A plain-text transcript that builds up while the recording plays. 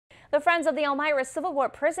The Friends of the Elmira Civil War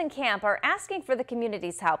Prison Camp are asking for the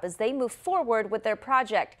community's help as they move forward with their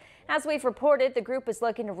project. As we've reported, the group is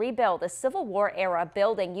looking to rebuild a Civil War era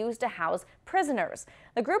building used to house prisoners.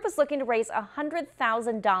 The group is looking to raise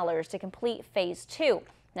 $100,000 to complete Phase 2.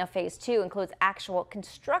 Now, Phase 2 includes actual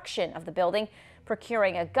construction of the building,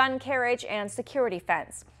 procuring a gun carriage and security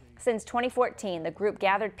fence. Since 2014, the group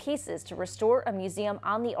gathered pieces to restore a museum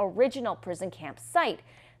on the original prison camp site.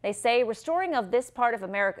 They say restoring of this part of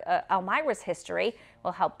Elmira's history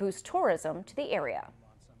will help boost tourism to the area.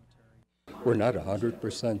 We're not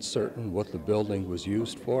 100% certain what the building was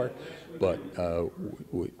used for, but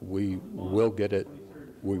we will get it.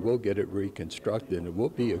 We will get it reconstructed, and it will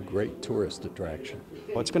be a great tourist attraction.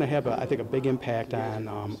 Well, it's going to have, I think, a big impact on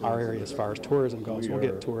our area as far as tourism goes. We'll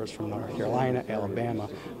get tourists from North Carolina, Alabama.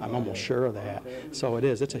 I'm almost sure of that. So it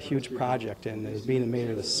is. It's a huge project, and as being the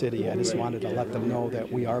mayor of the city, I just wanted to let them know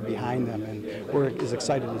that we are behind them, and we're as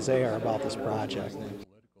excited as they are about this project.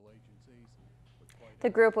 The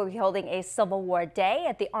group will be holding a Civil War Day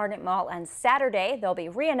at the Arnett Mall on Saturday. There'll be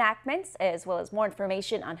reenactments as well as more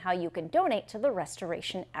information on how you can donate to the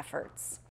restoration efforts.